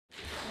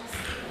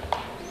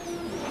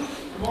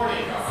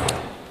Morning.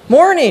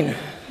 Morning.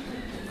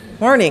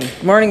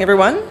 Good morning,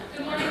 everyone.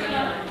 Good morning.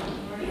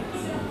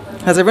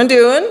 How's everyone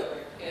doing?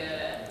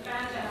 Good.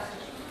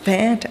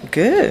 Fantastic.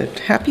 Good.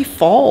 Happy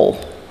fall,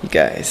 you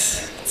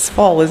guys. It's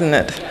fall, isn't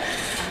it?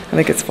 I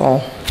think it's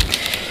fall.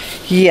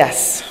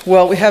 Yes.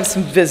 Well, we have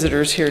some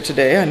visitors here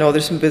today. I know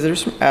there's some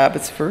visitors from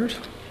Abbotsford.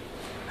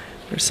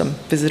 There's some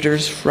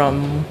visitors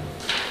from,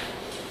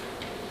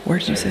 where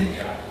did you say?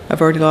 I've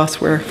already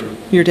lost where.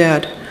 Your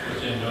dad.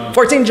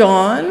 Fort St.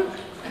 John.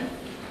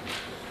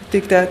 I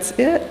think that's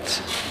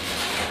it.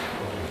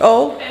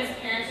 Oh. Ben's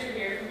parents are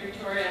here from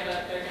Victoria,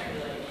 but they're going to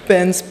be late.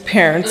 Ben's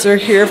parents are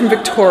here from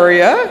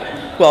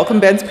Victoria. Welcome,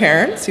 Ben's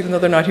parents, even though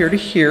they're not here to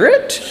hear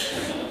it.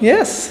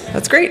 Yes,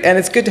 that's great. And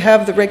it's good to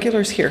have the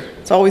regulars here.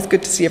 It's always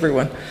good to see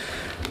everyone.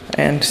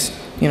 And,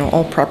 you know,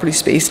 all properly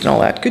spaced and all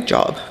that. Good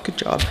job. Good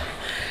job.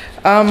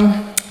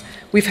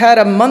 We've had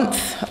a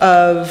month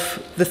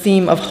of the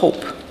theme of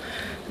hope.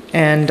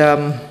 And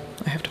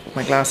I have to put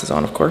my glasses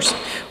on, of course.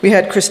 We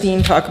had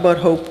Christine talk about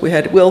hope. We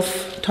had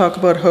Wilf talk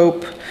about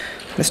hope.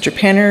 Mr.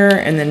 Penner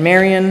and then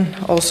Marion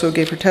also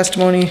gave her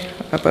testimony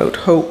about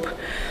hope.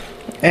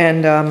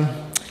 And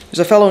there's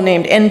a fellow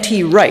named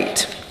N.T.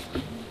 Wright,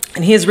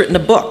 and he has written a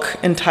book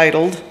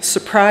entitled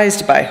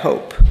Surprised by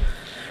Hope,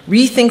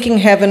 Rethinking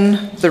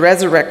Heaven, the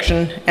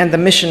Resurrection, and the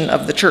Mission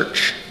of the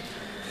Church.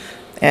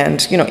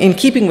 And, you know, in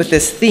keeping with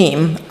this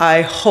theme,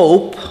 I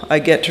hope I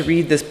get to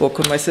read this book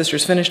when my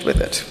sister's finished with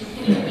it.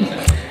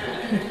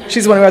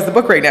 She's the one who has the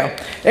book right now.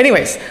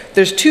 Anyways,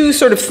 there's two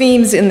sort of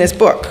themes in this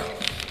book.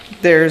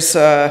 There's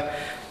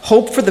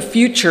hope for the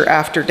future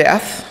after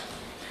death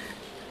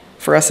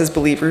for us as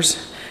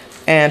believers,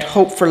 and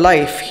hope for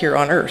life here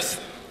on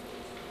earth.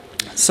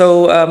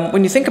 So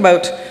when you think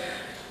about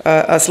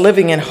us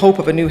living in hope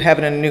of a new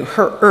heaven and a new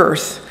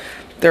earth,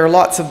 there are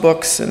lots of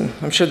books, and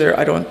I'm sure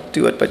I don't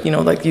do it, but you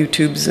know, like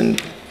YouTubes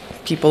and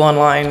people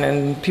online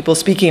and people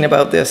speaking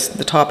about this,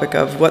 the topic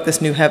of what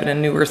this new heaven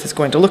and new earth is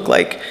going to look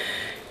like.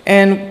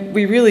 And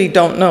we really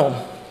don't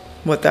know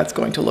what that's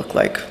going to look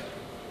like.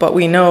 But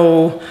we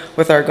know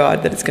with our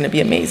God that it's going to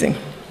be amazing.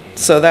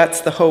 So that's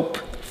the hope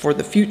for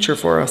the future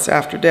for us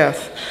after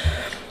death.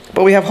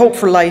 But we have hope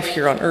for life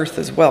here on earth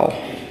as well.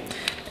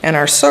 And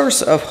our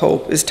source of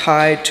hope is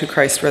tied to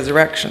Christ's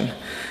resurrection.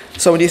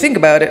 So when you think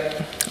about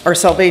it, our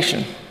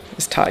salvation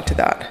is tied to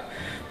that.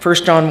 1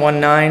 John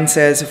 1:9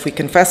 says, if we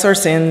confess our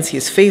sins, he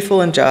is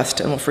faithful and just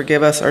and will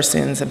forgive us our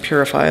sins and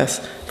purify us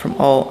from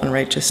all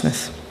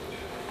unrighteousness.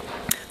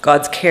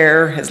 God's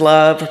care, his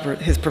love,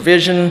 his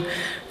provision.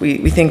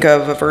 We think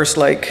of a verse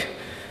like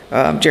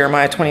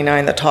Jeremiah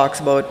 29 that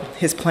talks about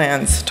his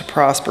plans to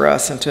prosper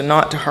us and to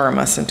not to harm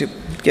us and to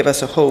give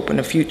us a hope and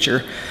a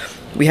future.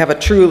 We have a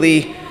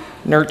truly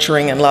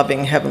nurturing and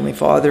loving Heavenly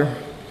Father.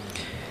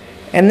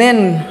 And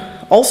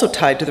then also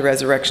tied to the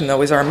resurrection,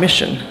 though, is our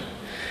mission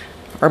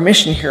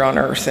here on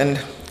earth.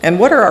 And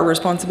what are our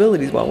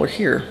responsibilities while we're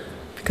here?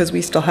 Because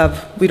we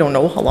don't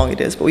know how long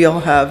it is, but we all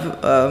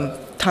have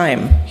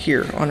time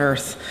here on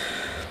earth.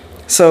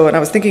 So, and I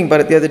was thinking about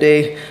it the other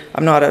day.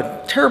 I'm not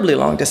a terribly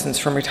long distance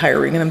from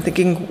retiring, and I'm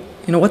thinking,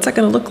 you know, what's that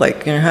going to look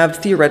like?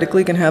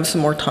 Theoretically, going to have some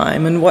more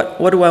time, and what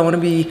do I want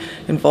to be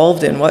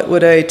involved in? What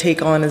would I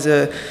take on as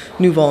a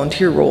new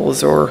volunteer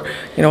roles, or,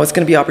 you know, it's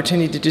going to be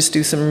opportunity to just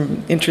do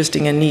some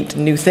interesting and neat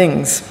new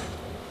things,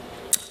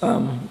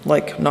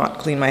 like not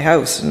clean my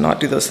house and not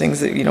do those things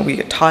that, you know, we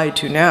get tied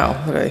to now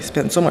that I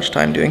spend so much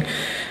time doing.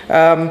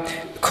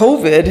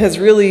 COVID has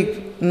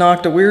really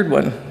knocked a weird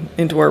one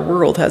into our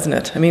world, hasn't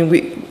it?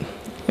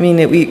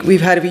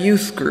 We've had a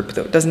youth group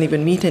that doesn't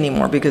even meet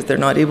anymore because they're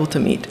not able to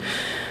meet.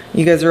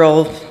 You guys are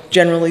all,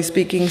 generally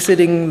speaking,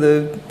 sitting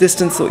the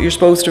distance that you're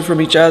supposed to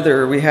from each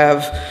other. We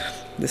have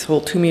this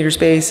whole 2-meter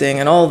spacing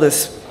and all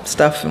this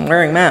stuff, and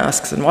wearing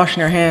masks and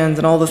washing our hands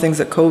and all the things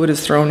that COVID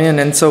has thrown in.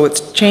 And so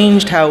it's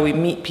changed how we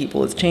meet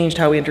people. It's changed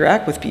how we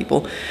interact with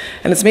people.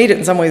 And it's made it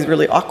in some ways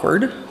really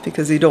awkward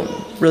because you don't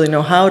really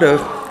know how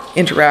to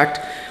interact.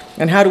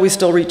 And how do we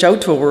still reach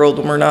out to a world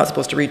when we're not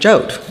supposed to reach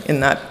out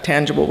in that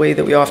tangible way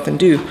that we often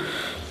do?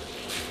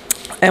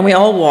 And we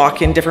all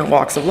walk in different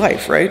walks of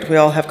life, right? We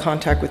all have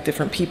contact with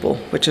different people,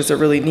 which is a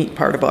really neat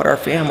part about our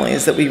family,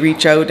 is that we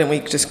reach out and we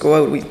just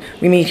go out.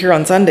 We meet here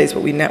on Sundays,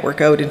 but we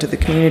network out into the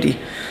community.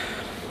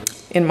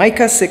 In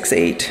Micah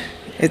 6:8,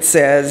 it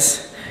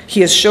says,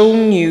 he has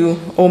shown you,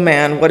 O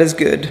man, what is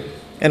good,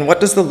 and what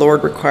does the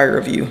Lord require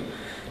of you?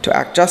 To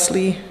act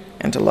justly,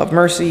 and to love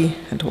mercy,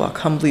 and to walk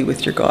humbly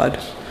with your God.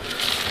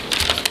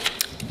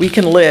 We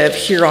can live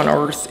here on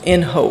earth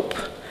in hope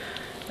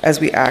as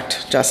we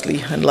act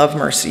justly and love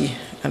mercy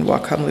and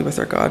walk humbly with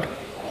our God.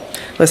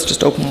 Let's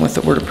just open with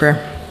a word of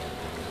prayer.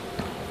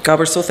 God,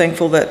 we're so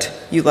thankful that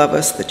you love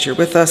us, that you're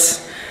with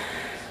us,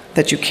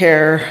 that you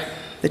care,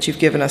 that you've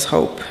given us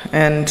hope.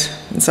 And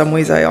in some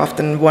ways, I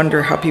often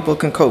wonder how people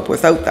can cope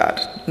without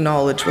that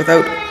knowledge,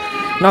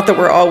 not that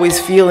we're always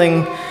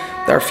feeling,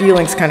 our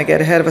feelings kind of get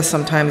ahead of us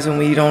sometimes when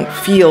we don't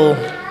feel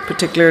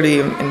particularly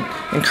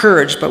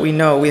encouraged, but we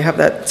know we have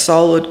that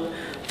solid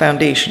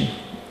foundation,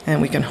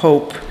 and we can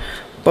hope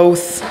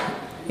both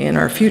in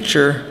our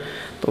future,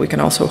 but we can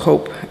also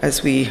hope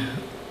as we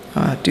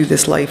do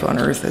this life on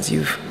earth as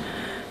you've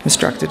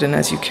instructed and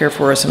as you care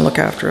for us and look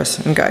after us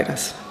and guide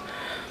us.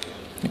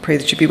 I pray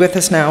that you be with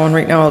us now, and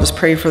right now I'll just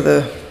pray for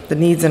the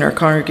needs in our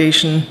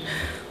congregation.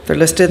 They're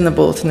listed in the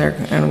bulletin there,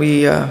 and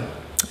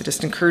I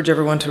just encourage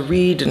everyone to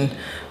read and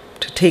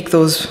to take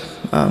those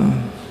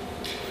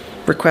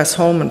requests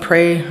home and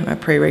pray. And I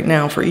pray right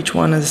now for each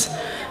one as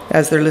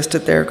they're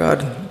listed there,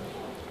 God.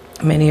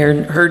 Many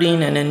are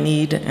hurting and in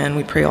need, and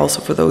we pray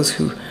also for those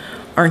who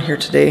aren't here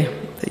today,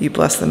 that you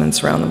bless them and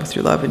surround them with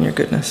your love and your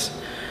goodness.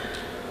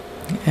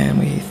 And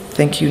we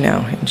thank you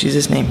now. In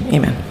Jesus' name,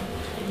 amen.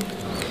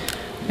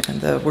 And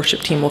the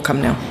worship team will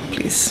come now,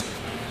 please.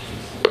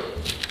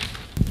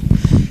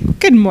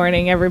 Good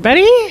morning,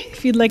 everybody.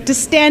 If you'd like to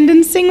stand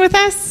and sing with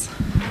us.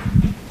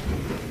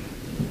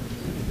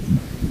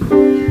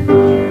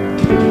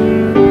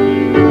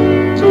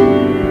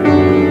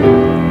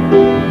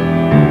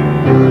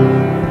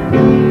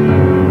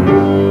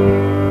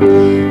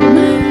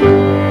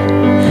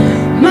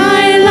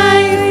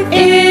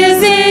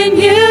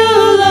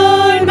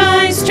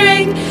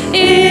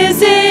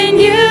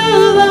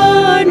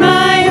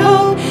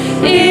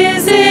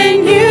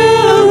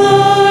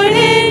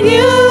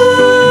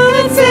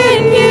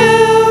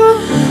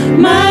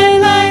 My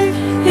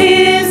life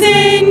is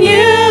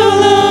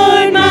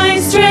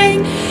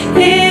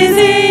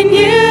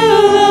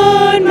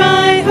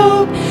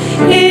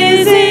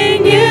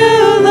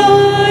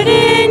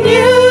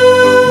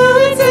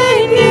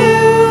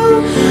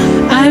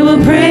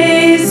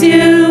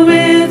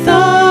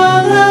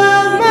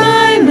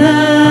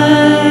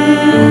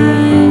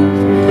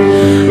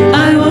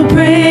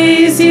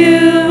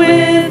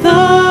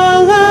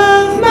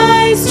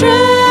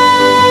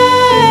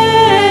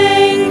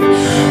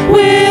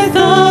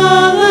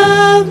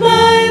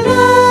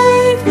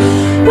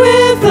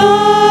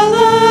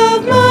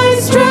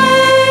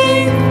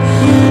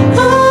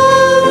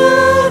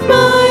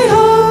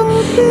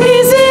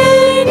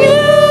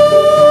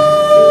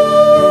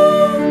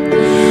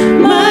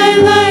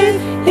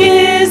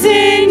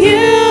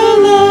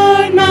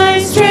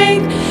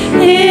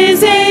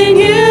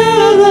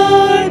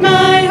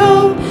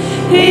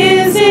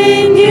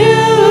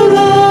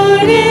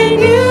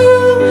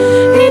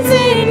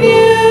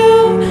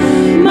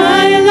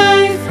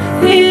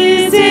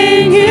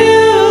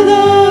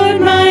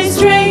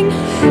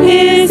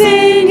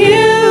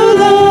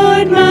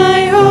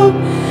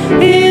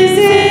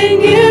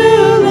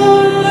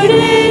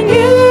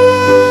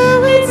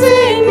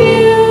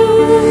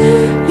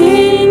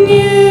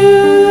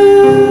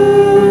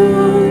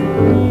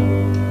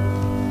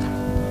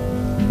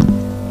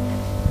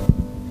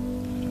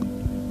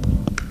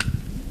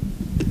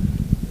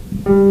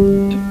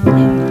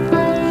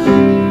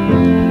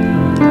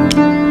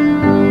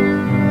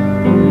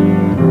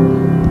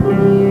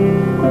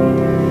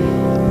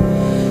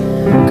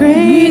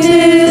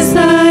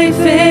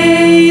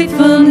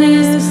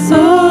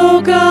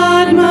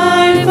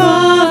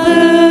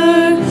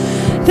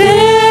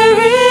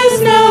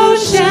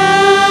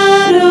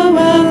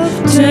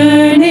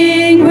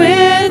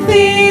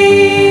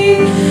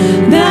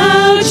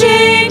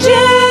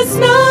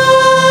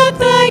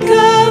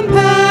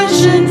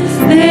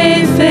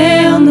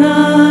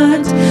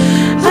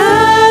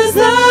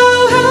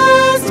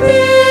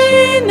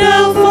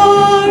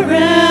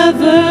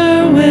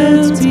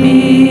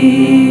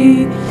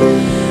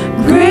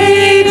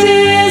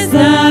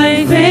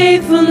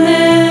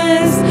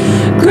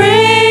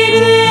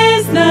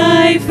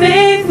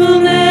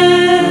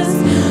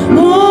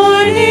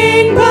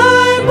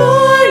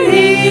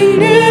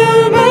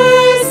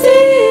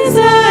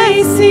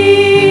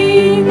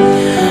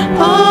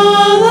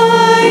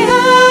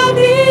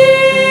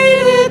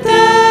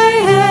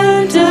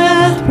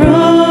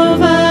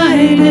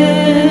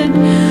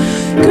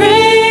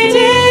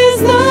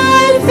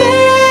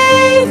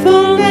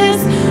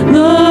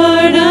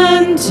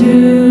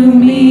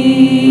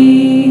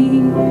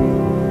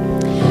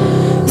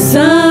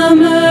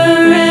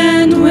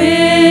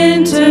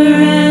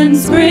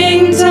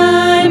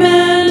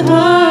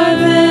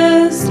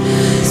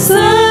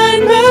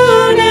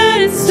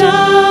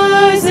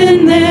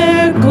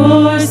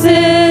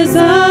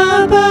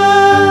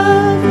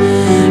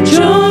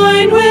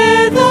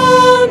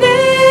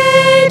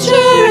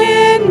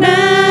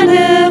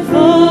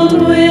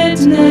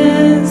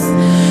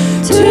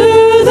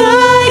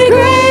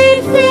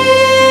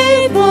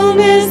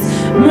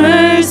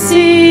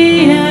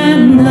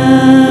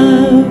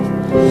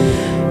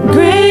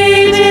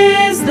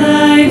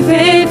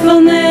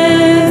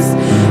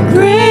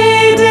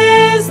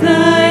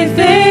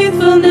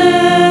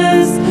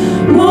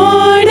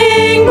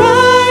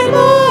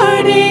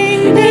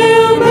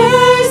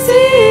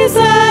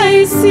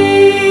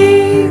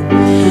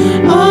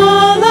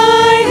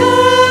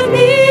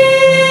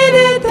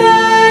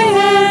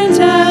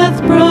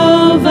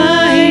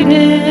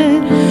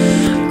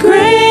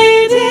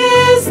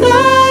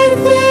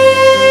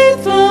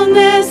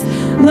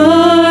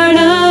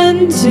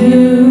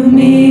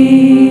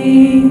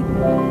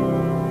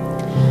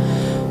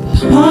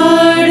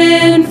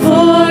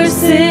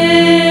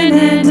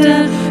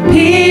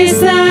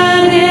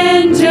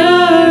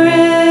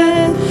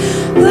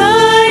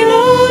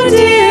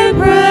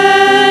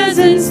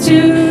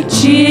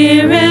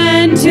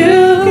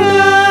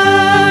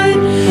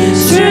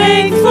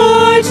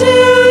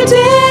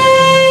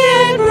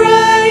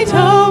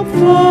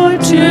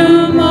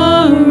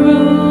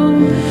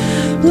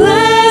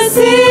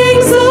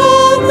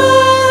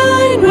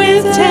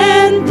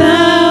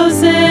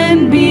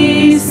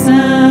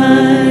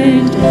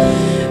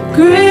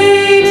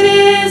Great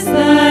is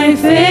thy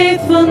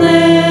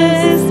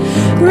faithfulness.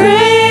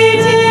 Great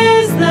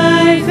is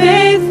thy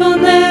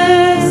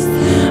faithfulness.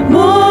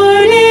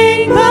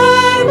 Morning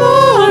by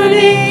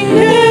morning,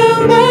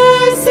 new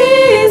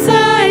mercies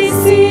I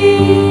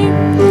see.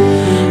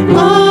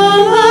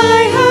 All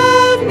I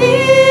have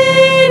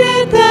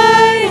needed,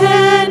 thy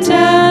hand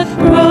hath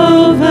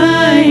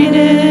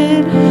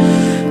provided.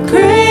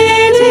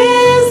 Great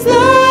is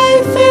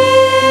thy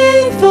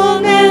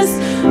faithfulness,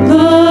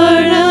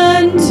 Lord,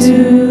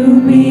 unto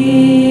me.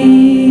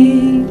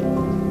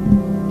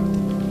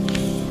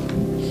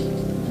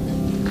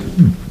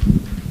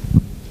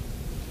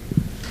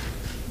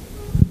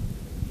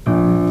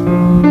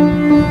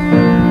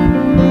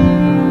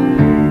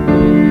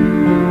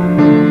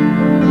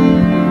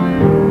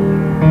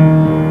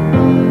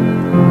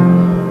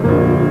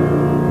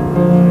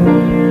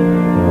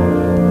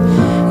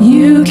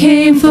 You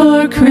came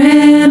for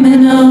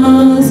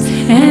criminals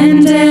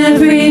and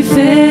every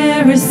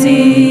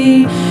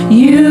Pharisee.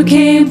 You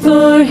came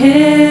for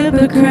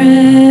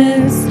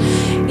hypocrites,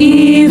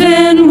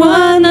 even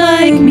one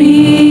like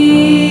me.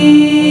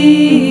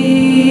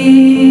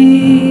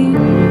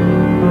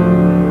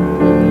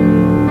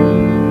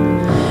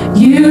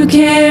 You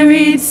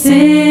carried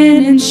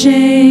sin and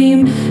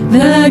shame,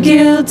 the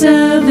guilt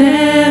of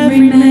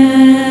every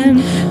man,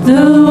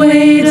 the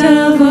weight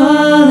of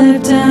all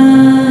I've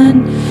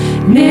done,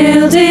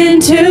 nailed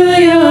into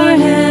your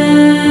hands.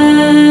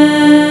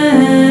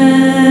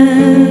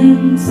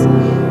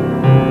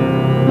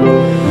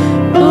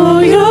 Oh,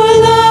 your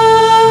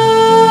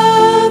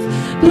love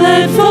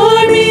bled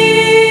for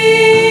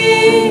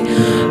me.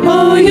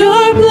 Oh,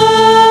 your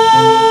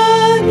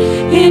blood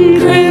in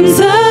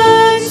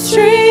crimson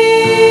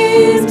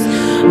streams.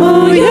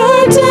 Oh,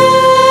 your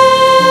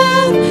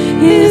death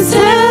is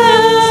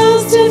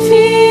hell's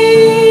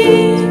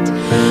defeat.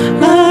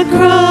 A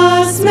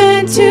cross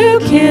meant to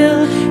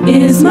kill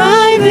is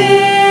my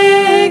victory.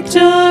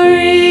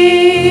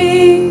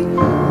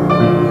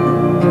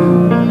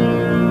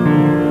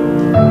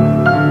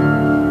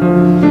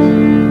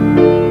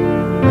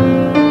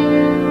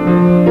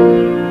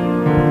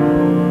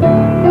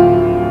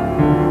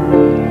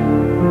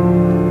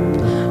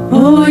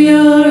 Oh,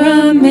 your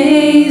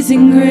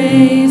amazing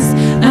grace,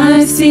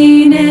 I've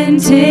seen and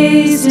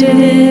tasted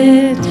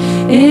it.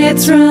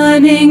 It's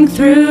running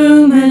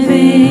through my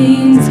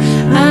veins.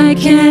 I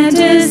can't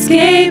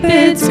escape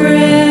its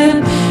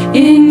grip.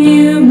 In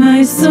you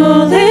my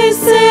soul is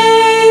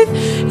safe.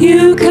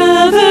 You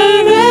cover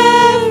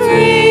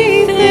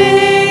everything.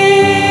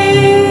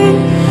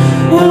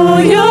 Oh,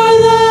 your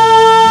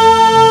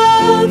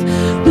love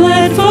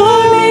bled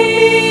for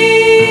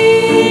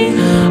me.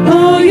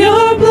 Oh,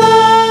 your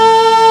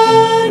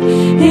blood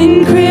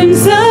in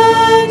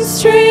crimson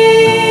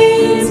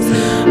streams.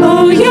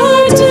 Oh,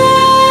 your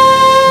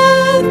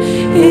death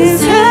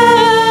is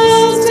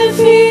hell's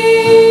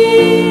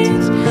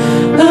defeat.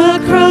 A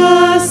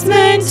cross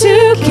meant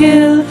to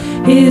kill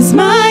is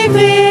my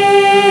victory.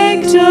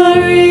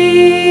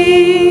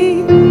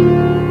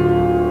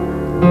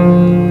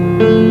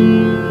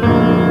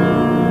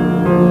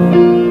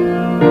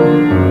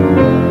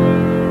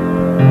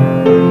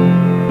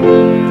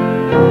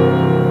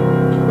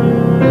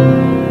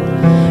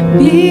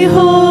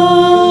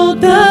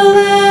 Behold the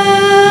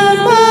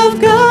Lamb of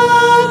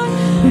God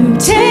who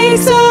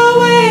takes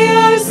away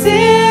our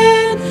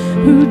sin,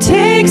 who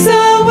takes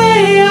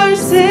away our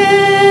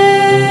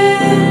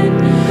sin.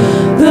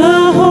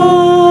 The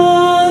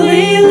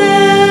Holy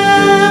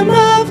Lamb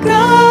of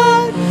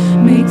God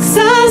makes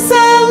us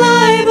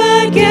alive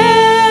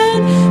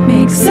again,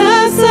 makes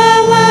us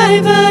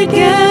alive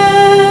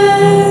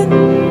again.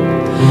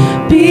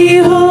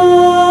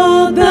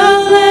 Behold the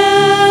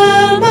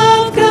Lamb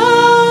of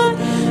God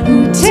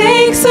who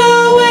takes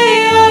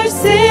away our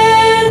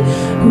sin,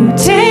 who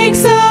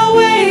takes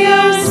away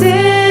our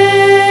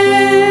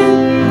sin.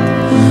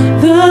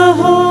 The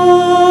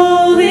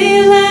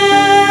Holy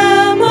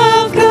Lamb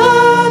of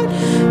God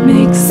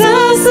makes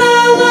us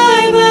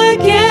alive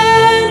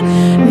again,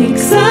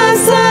 makes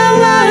us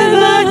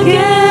alive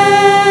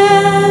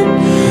again.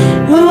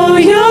 Oh,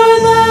 your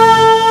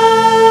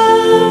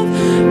love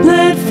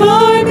bled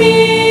for me.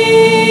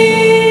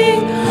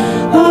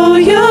 Oh,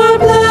 your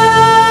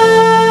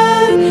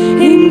blood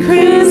in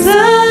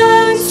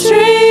crimson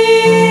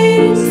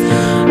streams.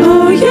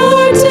 Oh,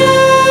 your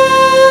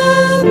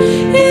death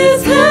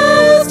is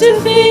hell's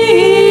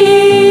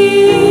defeat.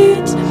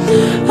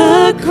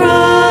 A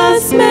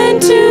cross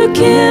meant to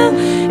kill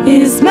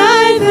is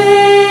my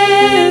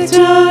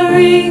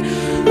victory.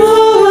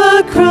 Oh,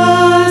 a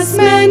cross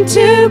meant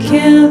to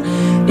kill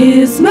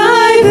is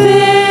my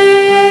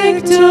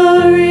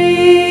victory.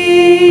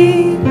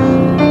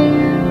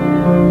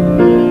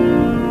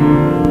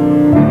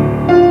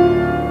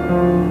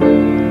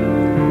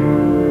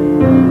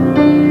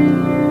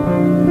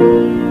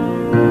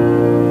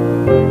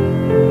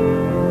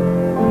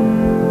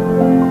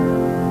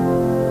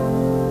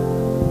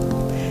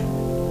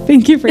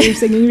 Thank you for your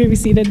singing. You may be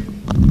seated.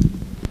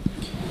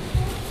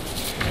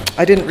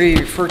 I didn't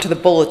refer to the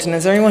bulletin.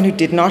 Is there anyone who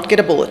did not get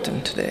a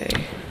bulletin today?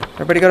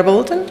 Everybody got a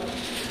bulletin?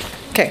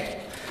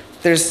 Okay.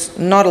 There's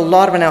not a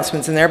lot of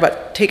announcements in there,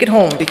 but take it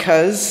home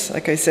because,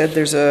 like I said,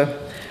 there's a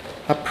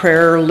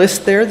prayer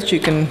list there that you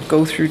can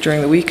go through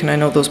during the week, and I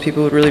know those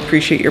people would really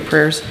appreciate your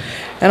prayers.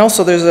 And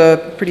also there's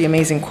a pretty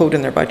amazing quote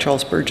in there by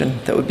Charles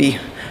Spurgeon that would be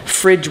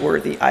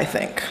fridge-worthy, I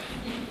think.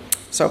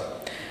 So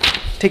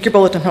take your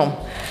bulletin home.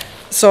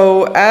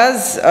 So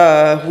as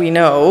we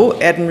know,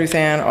 Ed and Ruth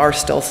Ann are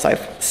still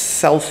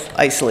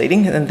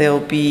self-isolating, and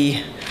they'll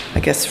be, I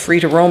guess, free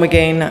to roam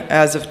again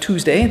as of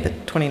Tuesday, the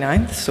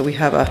 29th. So we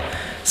have a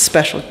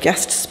special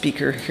guest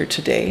speaker here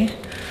today.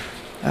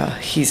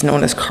 He's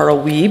known as Carl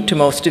Wiebe to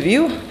most of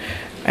you.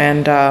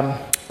 And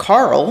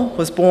Carl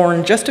was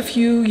born just a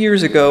few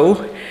years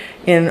ago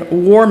in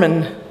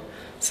Warman,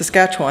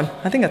 Saskatchewan.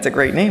 I think that's a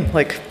great name.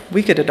 Like,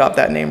 we could adopt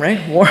that name, right?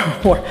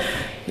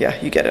 Yeah,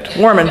 you get it.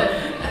 Warman.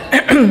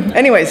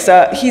 Anyways,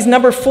 he's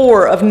number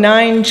 4 of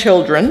 9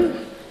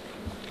 children.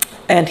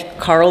 And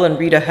Carl and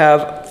Rita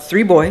have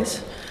 3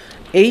 boys,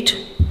 8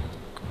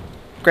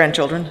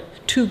 grandchildren,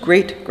 2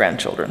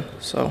 great-grandchildren.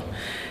 So,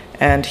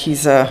 and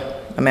he's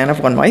a man of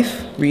 1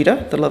 wife,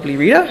 Rita, the lovely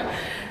Rita.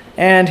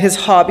 And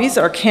his hobbies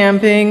are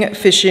camping,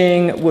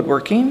 fishing,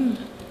 woodworking,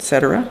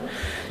 etc.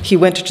 He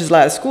went to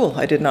Chislata School.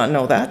 I did not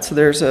know that, so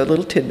there's a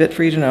little tidbit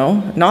for you to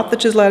know. Not the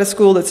Chislata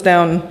School that's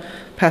down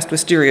past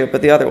Wisteria,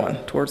 but the other one,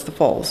 towards the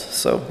falls.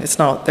 So it's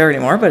not there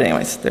anymore, but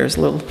anyways, there's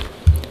a little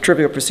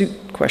Trivial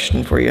Pursuit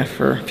question for you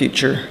for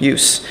future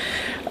use.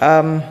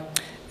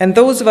 And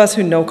those of us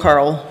who know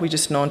Carl, we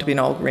just know him to be an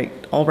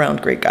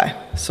all-round great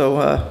guy.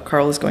 So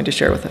Carl is going to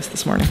share with us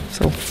this morning.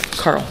 So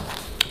Carl,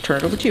 turn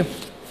it over to you.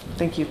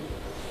 Thank you.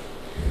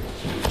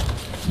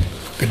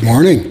 Good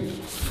morning.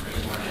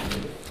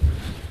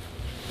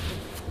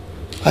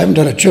 I haven't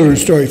done a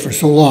children's story for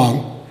so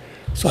long,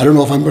 so I don't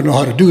know if I'm going to know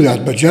how to do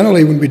that, but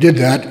generally when we did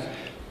that,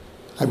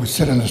 I would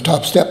sit on the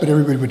top step and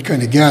everybody would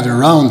kind of gather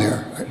around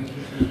there.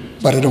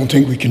 But I don't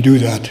think we can do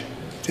that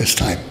this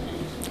time.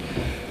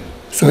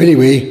 So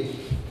anyway,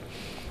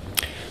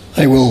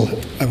 I will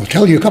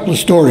tell you a couple of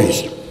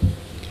stories.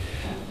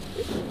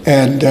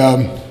 And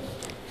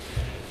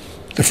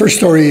the first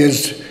story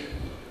is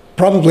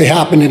probably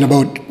happened in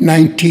about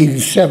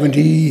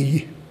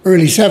 1970,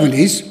 early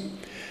 70s.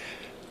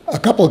 A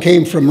couple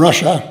came from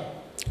Russia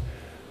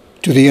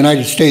to the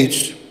United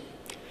States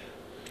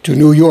to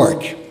New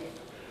York.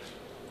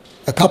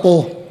 A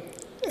couple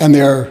and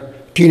their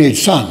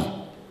teenage son.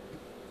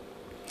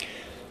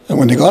 And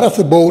when they got off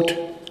the boat,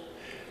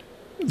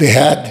 they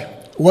had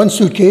 1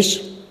 suitcase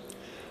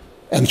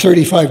and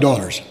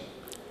 $35.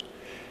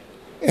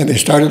 And they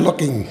started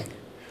looking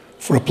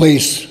for a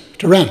place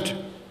to rent.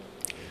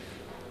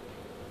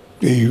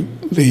 They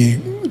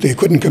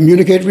couldn't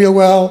communicate real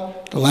well,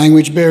 the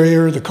language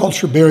barrier, the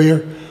culture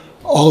barrier,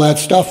 all that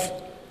stuff.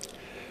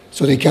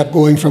 So they kept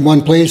going from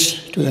one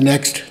place to the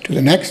next to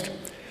the next.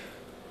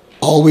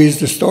 Always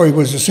the story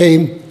was the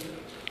same,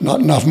 not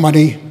enough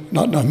money,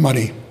 not enough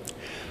money.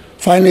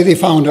 Finally, they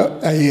found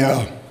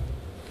an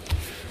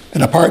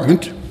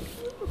apartment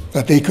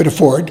that they could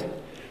afford.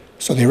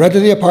 So they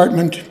rented the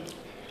apartment,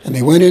 and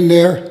they went in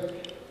there,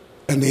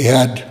 and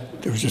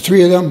there was the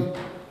 3 of them,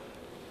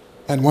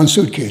 and 1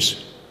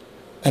 suitcase,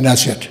 and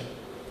that's it.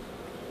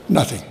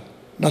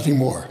 Nothing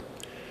more.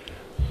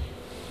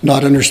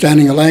 Not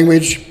understanding the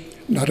language,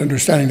 not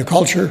understanding the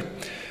culture.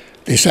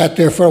 They sat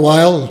there for a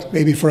while,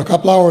 maybe for a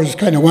couple hours,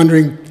 kind of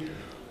wondering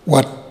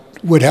what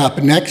would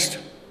happen next.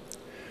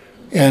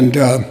 And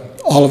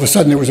all of a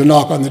sudden there was a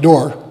knock on the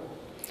door.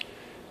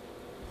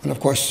 And of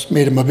course,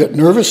 made them a bit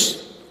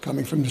nervous,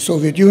 coming from the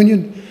Soviet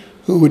Union.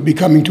 Who would be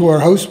coming to our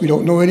house? We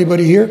don't know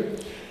anybody here.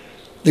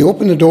 They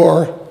opened the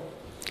door,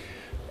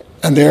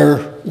 and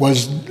there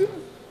was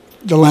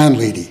the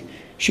landlady.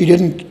 She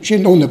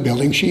didn't own the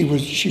building. She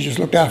just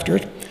looked after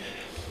it.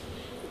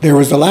 There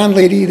was the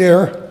landlady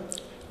there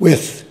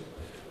with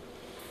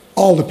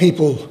all the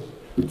people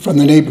from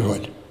the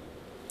neighborhood.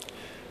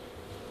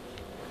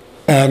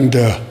 And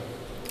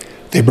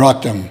they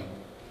brought them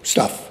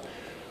stuff.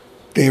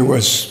 There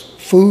was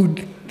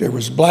food, there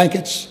was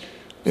blankets,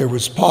 there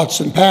was pots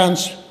and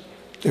pans,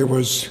 there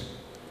was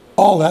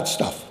all that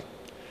stuff.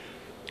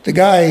 The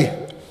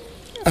guy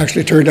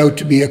actually turned out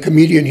to be a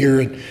comedian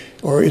here in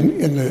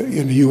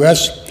the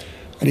US,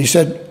 and he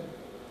said,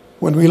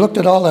 when we looked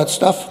at all that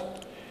stuff,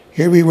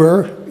 here we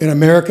were in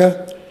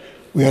America,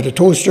 we had a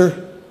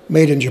toaster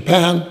made in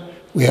Japan,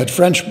 we had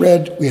French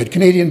bread, we had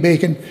Canadian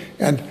bacon,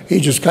 and he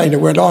just kind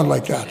of went on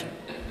like that.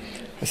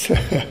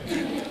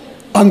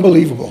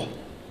 Unbelievable.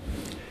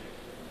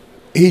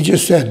 He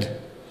just said,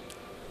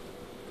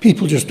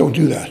 people just don't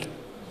do that.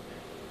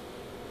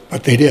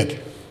 But they did.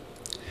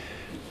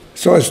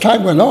 So as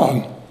time went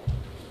on,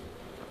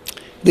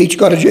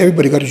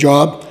 everybody got a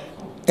job,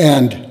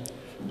 and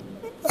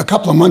a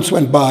couple of months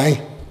went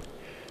by,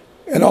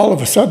 and all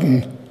of a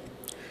sudden,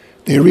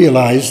 they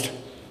realized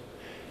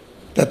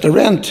that the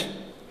rent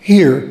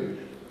here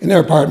in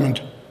their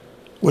apartment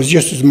was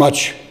just as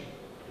much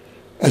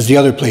as the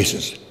other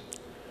places.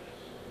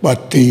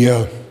 But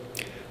the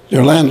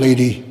their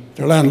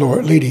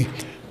landlord lady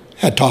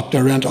had topped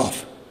their rent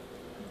off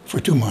for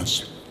 2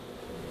 months.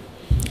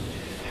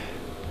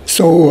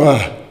 So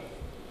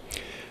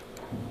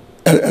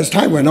as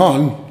time went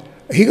on,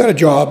 he got a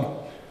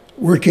job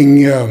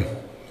working,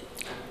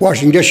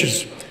 washing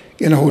dishes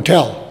in a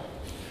hotel.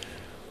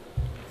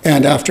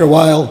 And after a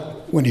while,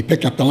 when he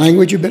picked up the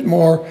language a bit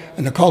more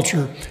and the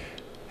culture,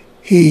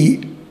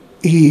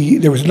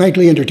 there was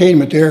nightly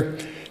entertainment there,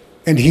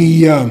 and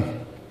he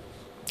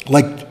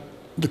liked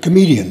the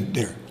comedian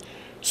there.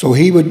 So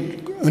he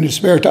would, on his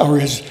spare hour,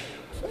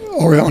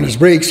 or on his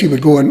breaks, he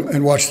would go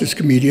and watch this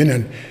comedian,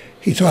 and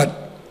he thought,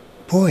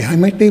 boy, I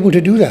might be able to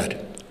do that.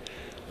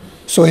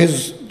 So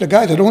the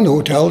guy that owned the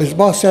hotel, his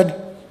boss said,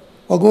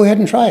 well, go ahead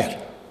and try it.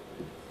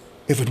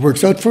 If it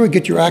works out for you,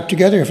 get your act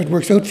together. If it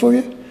works out for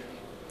you,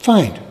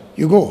 fine,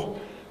 you go.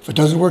 If it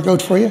doesn't work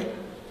out for you,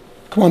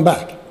 come on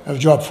back. I have a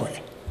job for you.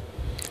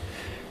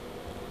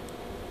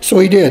 So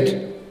he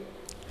did,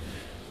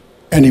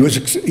 and he was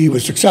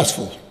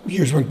successful.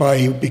 Years went by,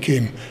 he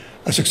became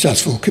a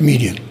successful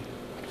comedian.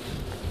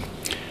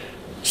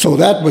 So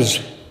that was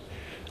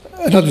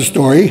another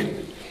story.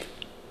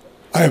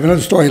 I have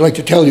another story I'd like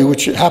to tell you,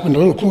 which happened a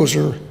little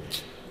closer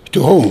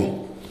to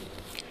home.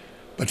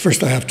 But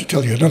first I have to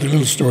tell you another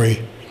little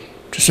story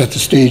to set the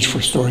stage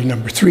for story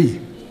number 3.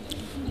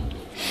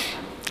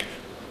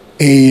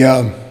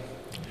 A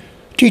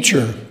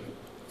teacher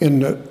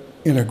in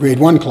a grade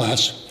 1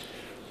 class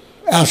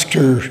asked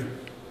her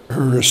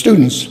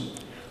students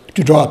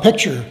to draw a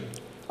picture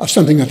of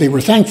something that they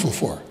were thankful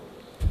for.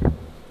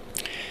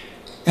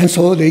 And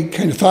so they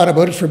kind of thought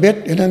about it for a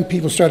bit, and then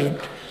the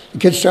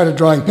kids started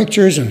drawing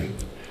pictures, and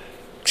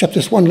except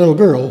this one little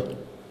girl,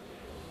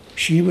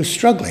 she was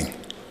struggling.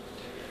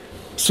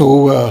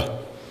 So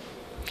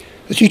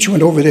the teacher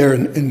went over there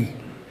and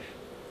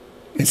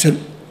said,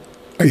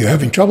 are you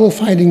having trouble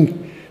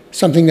finding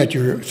something that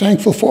you're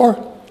thankful for?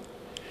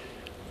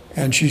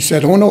 And she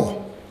said, oh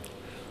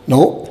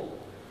no,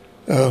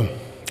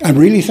 I'm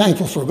really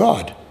thankful for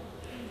God.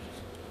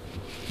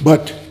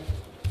 But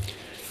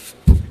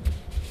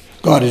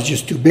God is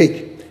just too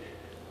big.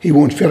 He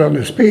won't fit on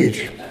this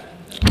page.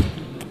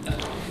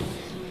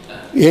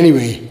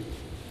 Anyway,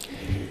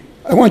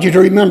 I want you to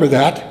remember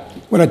that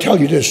when I tell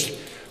you this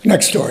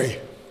next story,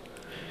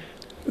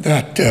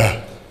 that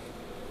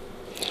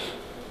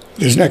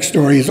this next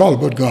story is all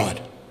about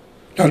God,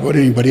 not about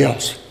anybody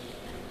else.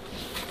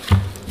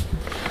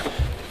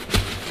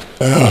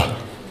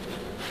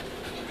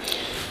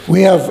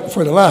 We have,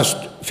 for the last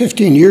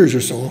 15 years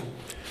or so,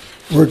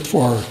 worked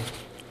for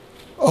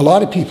a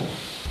lot of people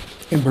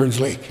in Burns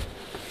Lake.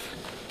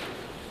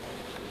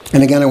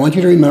 And again, I want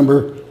you to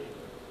remember,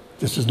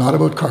 this is not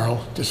about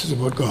Carl, this is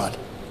about God.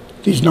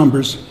 These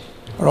numbers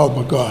are all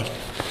about God.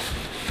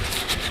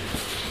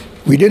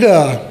 We did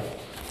a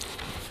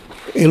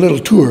little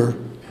tour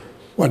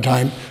one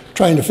time,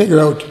 trying to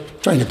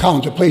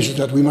count the places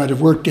that we might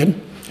have worked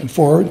in, and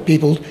for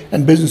people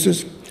and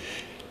businesses.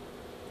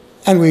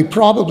 And we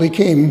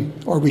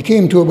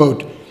came to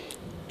about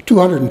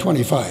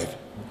 225.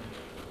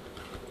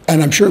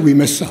 And I'm sure we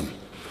missed some.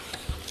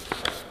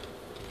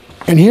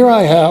 And here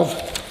I have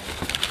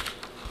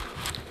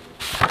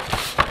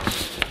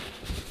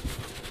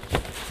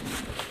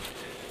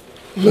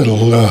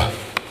little, oh,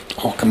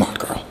 come on,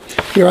 Carl.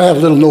 Here I have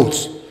little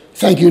notes,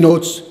 thank you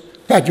notes,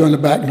 pat you on the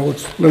back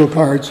notes, little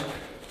cards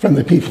from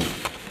the people.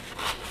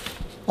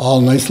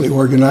 All nicely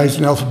organized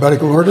in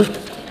alphabetical order.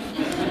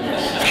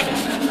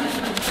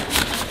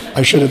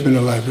 I should have been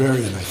a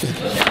librarian, I think.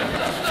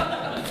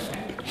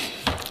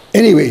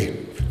 Anyway,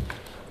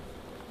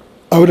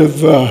 out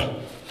of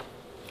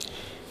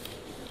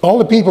all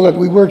the people that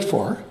we worked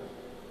for,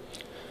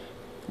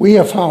 we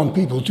have found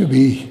people to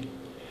be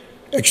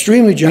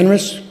extremely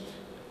generous,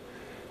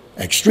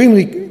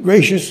 extremely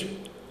gracious,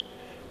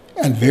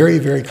 and very,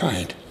 very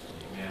kind.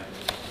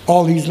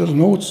 All these little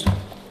notes.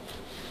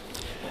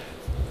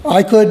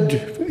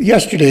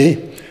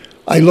 Yesterday,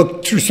 I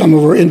looked through some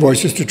of our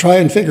invoices to try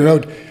and figure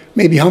out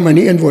maybe how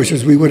many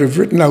invoices we would have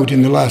written out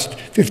in the last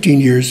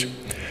 15 years.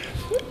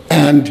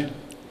 And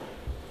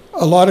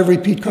a lot of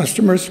repeat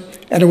customers,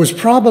 and it was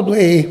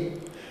probably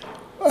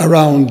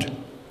around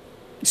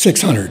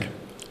 600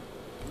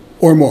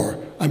 or more.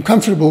 I'm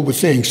comfortable with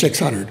saying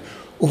 600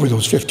 over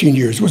those 15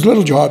 years. It was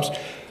little jobs.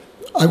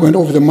 I went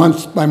over the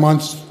month by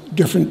month,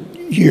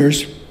 different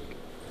years,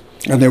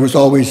 and there was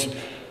always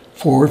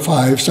 4 or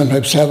 5,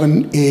 sometimes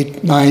 7,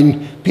 8,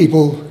 9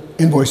 people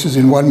invoices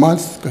in 1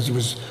 month because it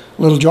was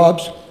little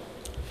jobs.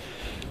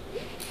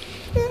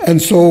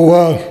 And so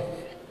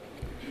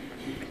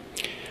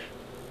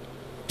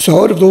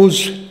out of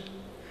those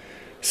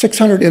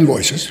 600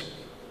 invoices,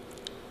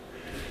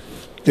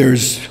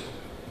 there's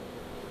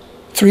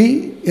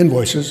 3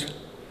 invoices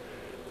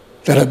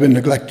that have been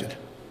neglected.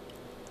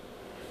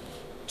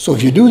 So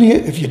if you do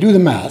the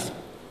math,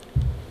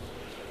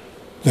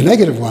 the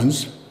negative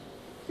ones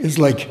is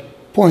like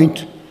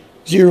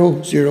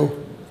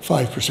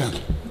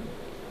 0.005%.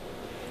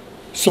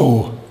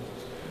 So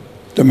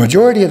the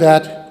majority of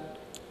that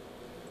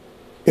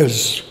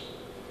is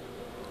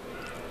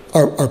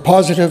are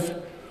positive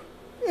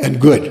and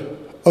good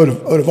out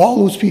of all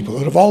those people,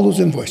 out of all those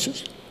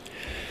invoices.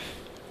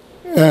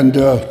 And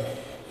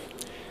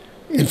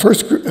in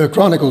 1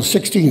 Chronicles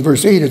 16,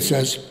 verse 8, it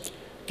says,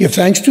 "Give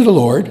thanks to the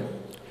Lord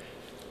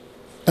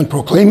and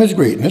proclaim his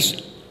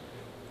greatness.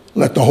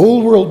 Let the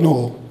whole world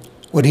know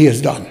what he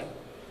has done."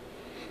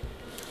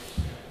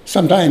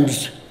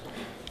 Sometimes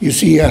you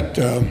see at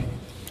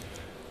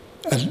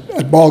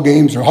ball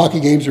games or hockey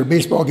games or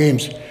baseball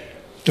games,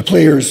 the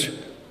players,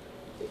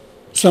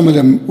 some of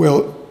them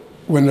will,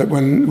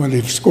 when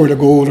they've scored a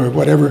goal or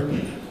whatever,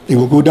 they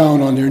will go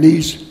down on their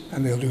knees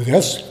and they'll do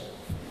this.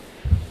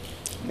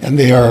 And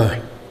they are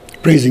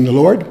praising the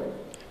Lord,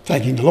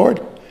 thanking the Lord.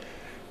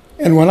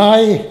 And when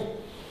I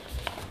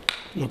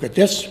look at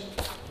this,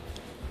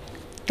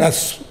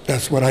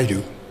 that's what I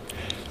do.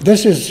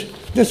 This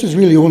is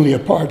really only a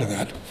part of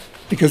that,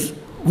 because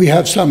we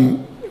have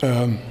some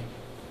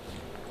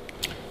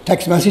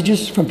text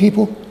messages from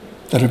people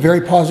that are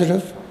very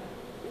positive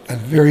and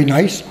very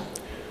nice.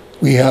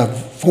 We have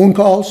phone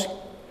calls,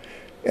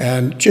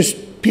 and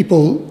just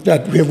people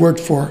that we have worked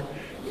for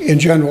in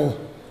general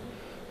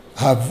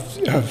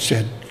have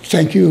said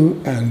thank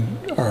you and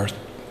are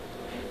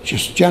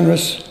just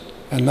generous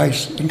and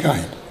nice and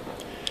kind.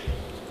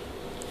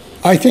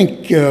 I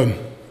think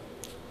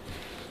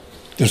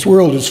this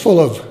world is full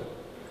of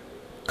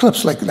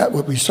clips like that,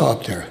 what we saw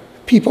up there.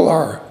 People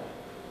are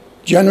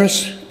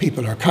generous,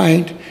 people are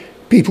kind,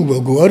 people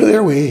will go out of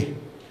their way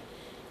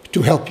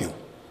to help you.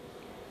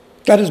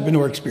 That has been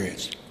our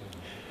experience.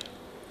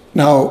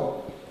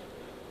 Now,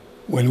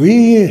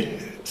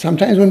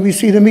 sometimes when we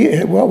see the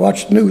media,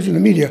 watch the news and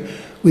the media,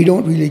 we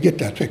don't really get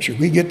that picture.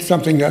 We get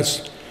something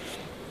that's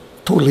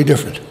totally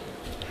different.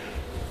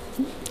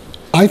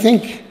 I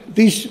think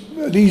these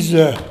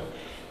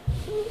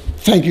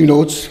thank you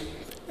notes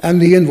and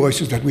the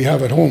invoices that we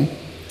have at home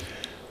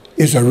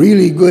is a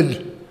really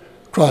good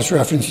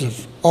cross-reference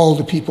of all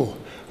the people.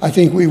 I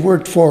think we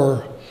worked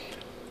for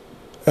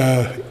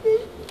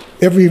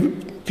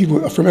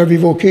people from every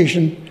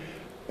vocation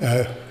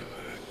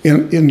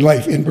in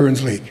life in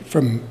Burns Lake,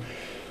 from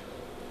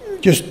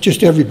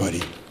just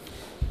everybody,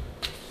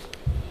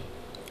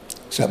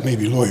 except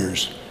maybe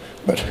lawyers.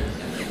 But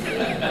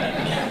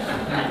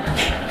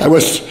I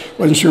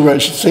wasn't sure whether I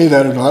should say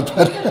that or not.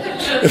 But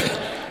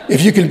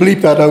if you can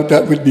bleep that out,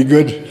 that would be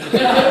good.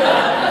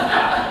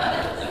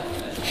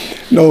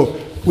 No,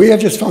 we have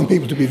just found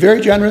people to be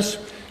very generous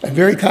and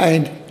very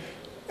kind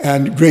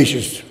and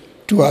gracious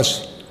to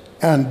us.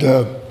 And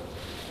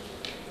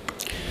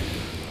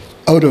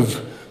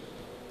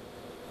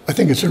I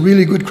think it's a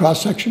really good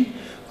cross-section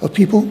of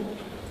people.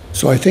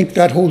 So I think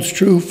that holds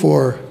true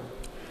for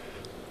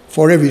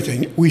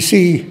everything. We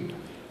see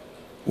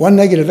one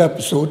negative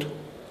episode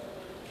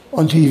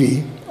on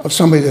TV of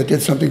somebody that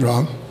did something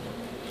wrong,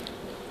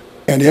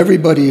 and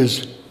everybody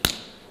is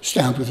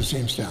stamped with the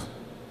same stamp.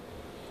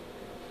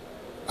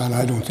 And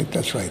I don't think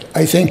that's right.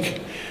 I think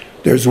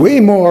there's way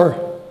more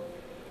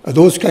of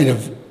those kind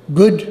of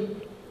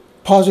good,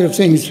 positive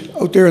things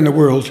out there in the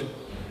world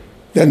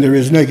than there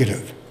is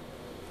negative.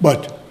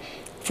 But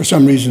for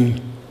some reason,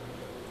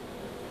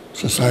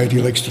 society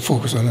likes to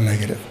focus on the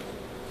negative.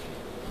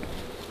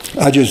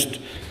 I just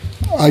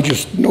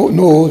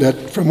know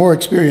that from more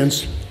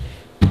experience,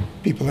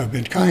 people have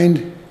been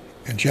kind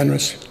and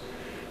generous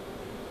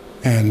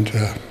and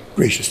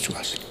gracious to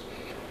us.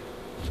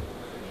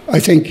 I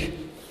think,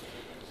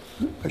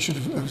 I was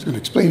going to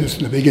explain this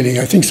in the beginning.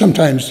 I think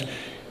sometimes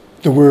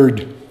the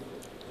word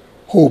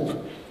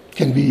hope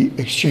can be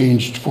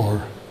exchanged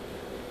for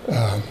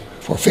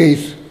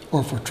faith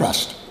or for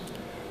trust.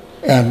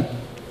 And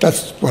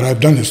that's what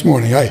I've done this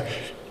morning. I've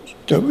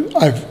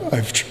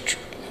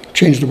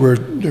changed the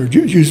word, or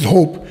used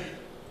hope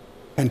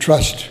and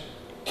trust,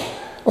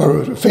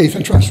 or faith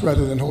and trust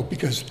rather than hope,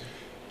 because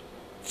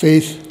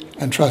faith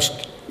and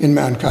trust in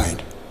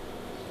mankind.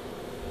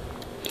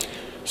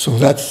 So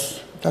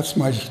those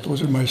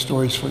are my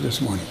stories for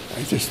this morning.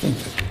 I just think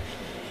that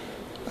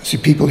I see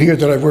people here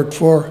that I've worked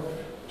for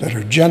that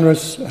are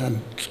generous and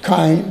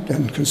kind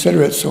and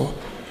considerate. So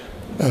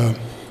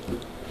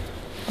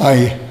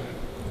I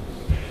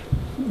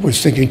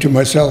was thinking to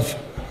myself,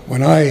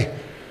 when I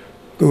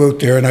go out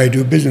there and I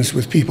do business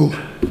with people,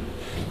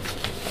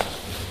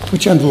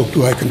 which envelope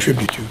do I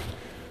contribute to?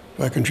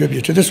 Do I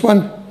contribute to this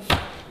one,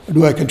 or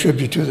do I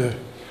contribute to the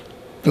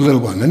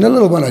little one? And the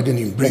little one I didn't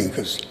even bring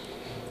because,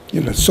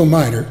 it's so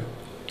minor.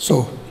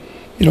 So,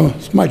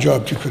 it's my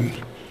job to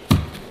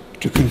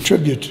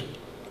contribute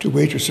to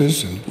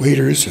waitresses and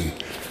waiters and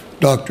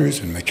doctors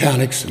and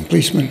mechanics and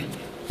policemen.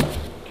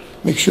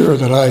 Make sure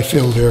that I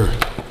fill their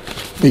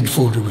big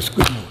folder with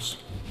good news.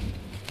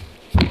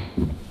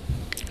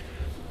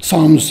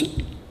 Psalms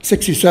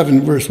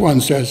 67 verse 1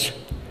 says,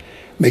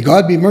 "May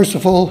God be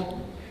merciful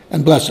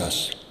and bless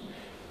us.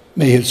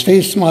 May his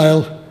face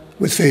smile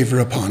with favor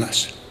upon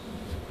us."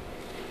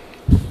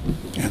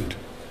 And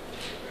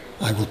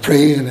I will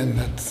pray, and then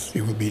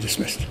it will be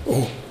dismissed.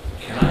 Oh.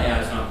 Can I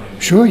add something?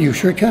 Sure, you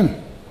sure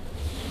can.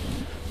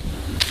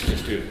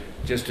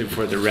 just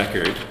for the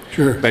record.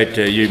 Sure. But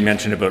you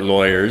mentioned about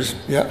lawyers.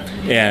 Yeah.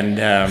 And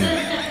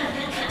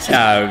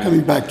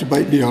Coming back to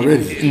bite me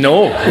already.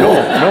 no,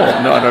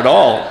 not at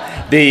all.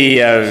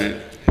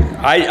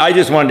 I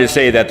just wanted to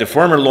say that the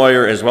former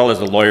lawyer, as well as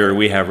the lawyer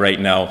we have right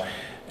now,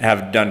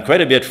 have done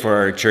quite a bit for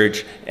our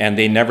church, and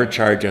they never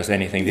charge us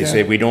anything. They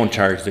say we don't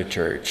charge the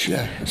church.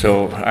 Yeah.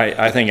 So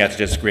I think that's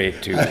just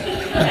great too.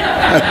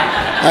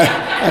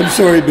 I'm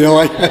sorry, Bill.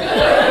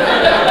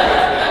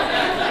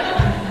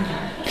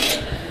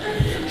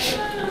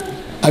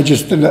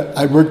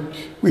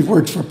 We've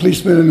worked for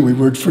policemen, and we've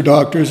worked for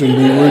doctors, and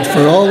we've worked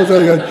for all of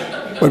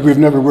that, but we've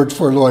never worked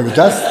for lawyers.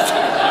 But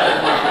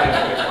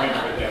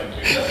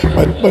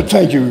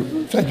thank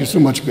you so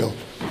much, Bill.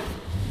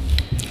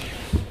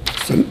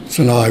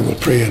 So now I will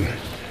pray and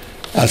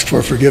ask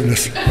for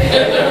forgiveness.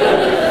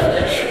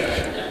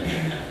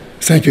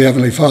 Thank you,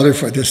 Heavenly Father,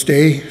 for this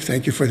day.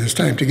 Thank you for this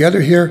time together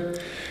here.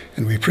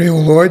 And we pray, O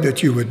Lord,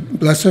 that you would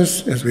bless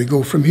us as we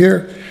go from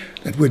here,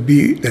 that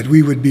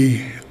we would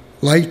be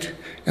light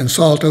and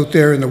salt out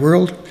there in the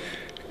world,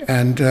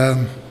 and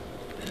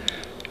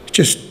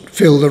just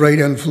fill the right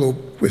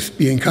envelope with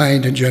being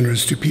kind and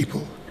generous to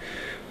people.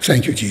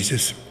 Thank you,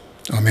 Jesus.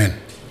 Amen.